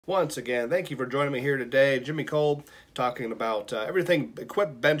Once again, thank you for joining me here today. Jimmy Kolb talking about everything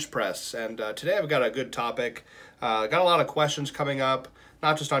equipped bench press. And today I've got a good topic. Got a lot of questions coming up,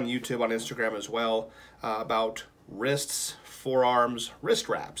 not just on YouTube, on Instagram as well, about wrists, forearms, wrist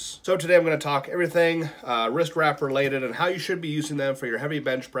wraps. So today I'm going to talk everything wrist wrap related and how you should be using them for your heavy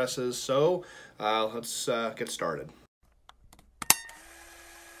bench presses. So let's get started.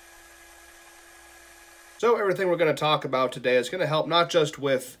 So everything we're going to talk about today is going to help not just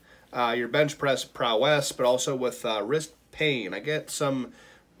with your bench press prowess, but also with wrist pain.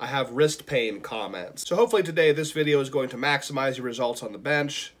 I have wrist pain comments. So hopefully today this video is going to maximize your results on the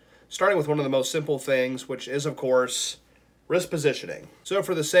bench, starting with one of the most simple things, which is of course wrist positioning. So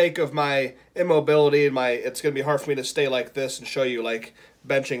for the sake of my immobility and it's going to be hard for me to stay like this and show you like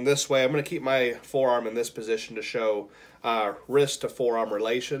benching this way, I'm going to keep my forearm in this position to show wrist to forearm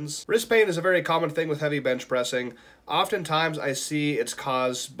relations. Wrist pain is a very common thing with heavy bench pressing. Oftentimes I see it's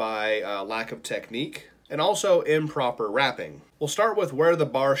caused by lack of technique and also improper wrapping. We'll start with where the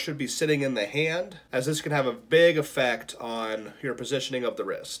bar should be sitting in the hand, as this can have a big effect on your positioning of the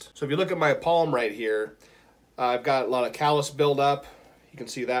wrist. So if you look at my palm right here, I've got a lot of callus buildup. You can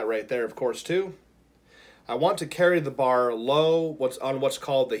see that right there, of course, too. I want to carry the bar low on what's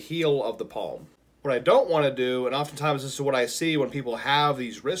called the heel of the palm. What I don't want to do, and oftentimes this is what I see when people have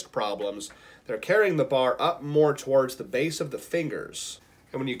these wrist problems, they're carrying the bar up more towards the base of the fingers.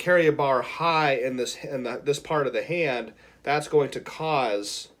 And when you carry a bar high in this part of the hand, that's going to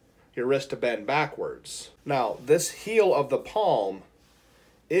cause your wrist to bend backwards. Now, this heel of the palm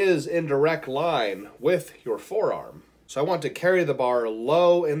is in direct line with your forearm. So I want to carry the bar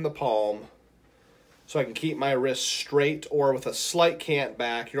low in the palm so I can keep my wrist straight or with a slight cant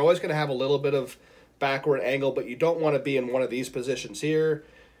back. You're always going to have a little bit of backward angle, but you don't want to be in one of these positions here.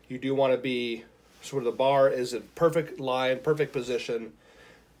 You do want to be sort of the bar is in perfect line, perfect position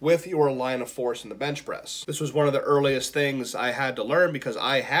with your line of force in the bench press. This was one of the earliest things I had to learn because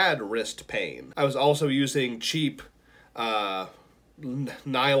I had wrist pain. I was also using cheap nylon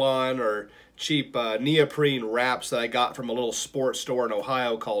or cheap neoprene wraps that I got from a little sports store in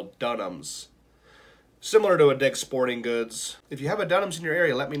Ohio called Dunham's. Similar to a Dick's Sporting Goods. If you have a Dunham's in your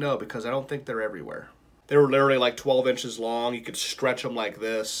area, let me know because I don't think they're everywhere. They were literally like 12 inches long. You could stretch them like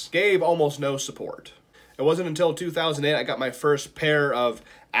this. Gave almost no support. It wasn't until 2008 I got my first pair of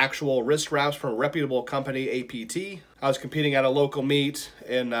actual wrist wraps from a reputable company, APT. I was competing at a local meet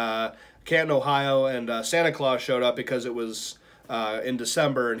in Canton, Ohio, and Santa Claus showed up because it was in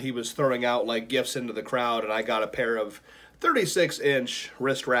December and he was throwing out like gifts into the crowd, and I got a pair of 36-inch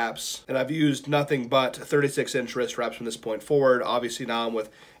wrist wraps, and I've used nothing but 36-inch wrist wraps from this point forward. Obviously now I'm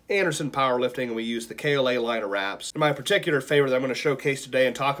with Anderson Powerlifting and we use the KLA line of wraps. And my particular favorite that I'm going to showcase today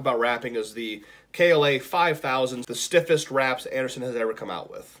and talk about wrapping is the KLA 5000s, the stiffest wraps Anderson has ever come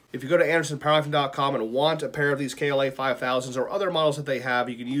out with. If you go to andersonpowerlifting.com and want a pair of these KLA 5000s or other models that they have,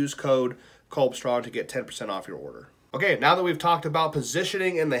 you can use code Kolbstrong to get 10% off your order. Okay, now that we've talked about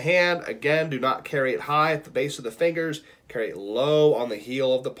positioning in the hand, again, do not carry it high at the base of the fingers. Carry it low on the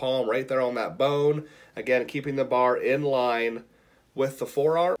heel of the palm, right there on that bone. Again, keeping the bar in line with the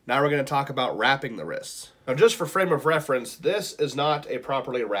forearm. Now we're going to talk about wrapping the wrists. Now, just for frame of reference, this is not a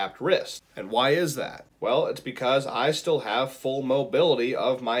properly wrapped wrist. And why is that? Well, it's because I still have full mobility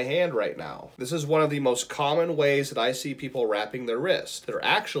of my hand right now. This is one of the most common ways that I see people wrapping their wrist. They're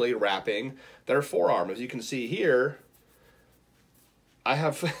actually wrapping their forearm. As you can see here,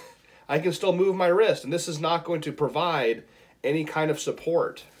 I can still move my wrist, and this is not going to provide any kind of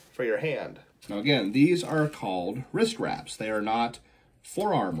support for your hand. Now again, these are called wrist wraps. They are not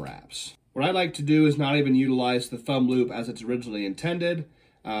forearm wraps. What I like to do is not even utilize the thumb loop as it's originally intended.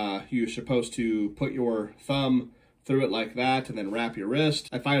 You're supposed to put your thumb through it like that and then wrap your wrist.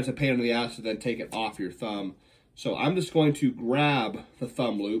 I find it's a pain in the ass to then take it off your thumb. So I'm just going to grab the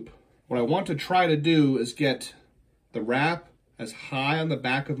thumb loop. What I want to try to do is get the wrap as high on the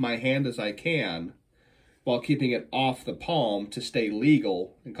back of my hand as I can while keeping it off the palm to stay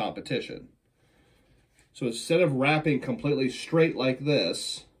legal in competition. So instead of wrapping completely straight like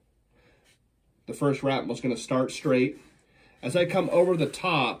this, the first wrap was going to start straight. As I come over the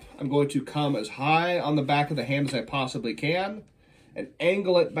top, I'm going to come as high on the back of the hand as I possibly can and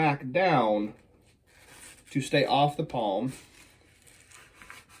angle it back down to stay off the palm.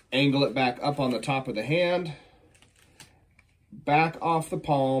 Angle it back up on the top of the hand, back off the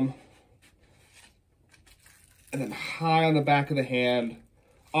palm, and then high on the back of the hand,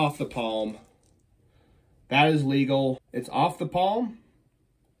 off the palm. That is legal. It's off the palm,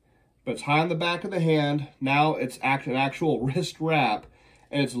 but it's high on the back of the hand. Now it's an actual wrist wrap,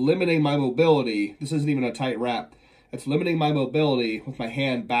 and it's limiting my mobility. This isn't even a tight wrap. It's limiting my mobility with my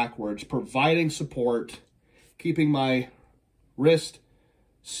hand backwards, providing support, keeping my wrist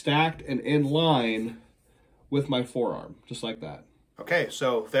stacked and in line with my forearm, just like that. Okay,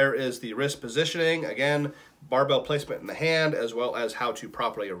 so there is the wrist positioning. Again, barbell placement in the hand, as well as how to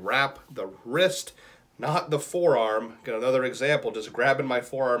properly wrap the wrist, not the forearm. Got another example, just grabbing my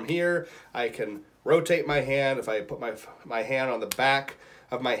forearm here. I can rotate my hand. If I put my hand on the back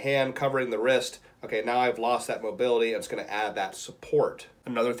of my hand covering the wrist, okay, now I've lost that mobility, and it's gonna add that support.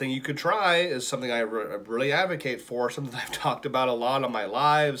 Another thing you could try is something I really advocate for, something I've talked about a lot on my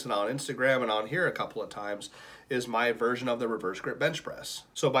lives and on Instagram and on here a couple of times, is my version of the reverse grip bench press.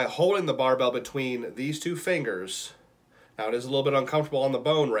 So by holding the barbell between these two fingers, now it is a little bit uncomfortable on the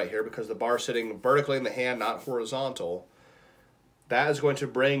bone right here because the bar is sitting vertically in the hand, not horizontal. That is going to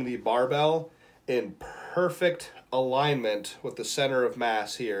bring the barbell in perfect alignment with the center of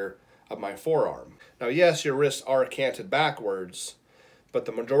mass here of my forearm. Now yes, your wrists are canted backwards, but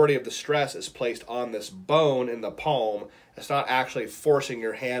the majority of the stress is placed on this bone in the palm. It's not actually forcing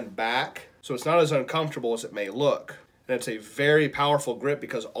your hand back, so it's not as uncomfortable as it may look. And it's a very powerful grip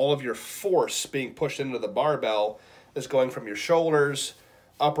because all of your force being pushed into the barbell is going from your shoulders,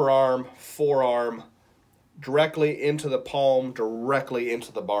 upper arm, forearm, directly into the palm, directly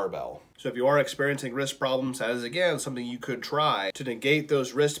into the barbell. So if you are experiencing wrist problems, that is again something you could try to negate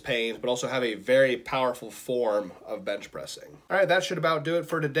those wrist pains, but also have a very powerful form of bench pressing. All right, that should about do it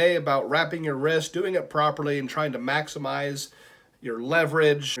for today about wrapping your wrist, doing it properly, and trying to maximize your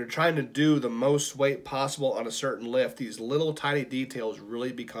leverage. You're trying to do the most weight possible on a certain lift. These little tiny details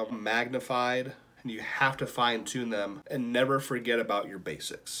really become magnified, and you have to fine-tune them and never forget about your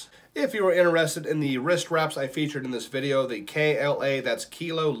basics. If you are interested in the wrist wraps I featured in this video, the KLA, that's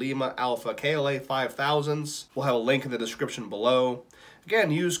Kilo Lima Alpha, KLA 5000s, we'll have a link in the description below.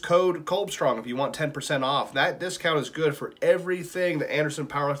 Again, use code Kolbstrong if you want 10% off. That discount is good for everything that Anderson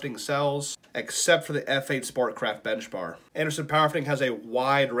Powerlifting sells, except for the F8 Sportcraft bench bar. Anderson Powerlifting has a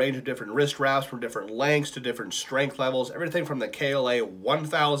wide range of different wrist wraps from different lengths to different strength levels, everything from the KLA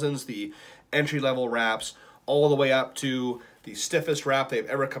 1000s, the entry-level wraps, all the way up to the stiffest wrap they've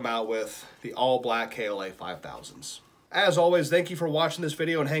ever come out with, the all-black KLA 5000s. As always, thank you for watching this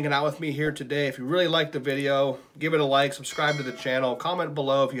video and hanging out with me here today. If you really liked the video, give it a like, subscribe to the channel, comment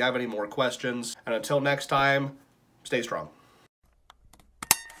below if you have any more questions, and until next time, stay strong.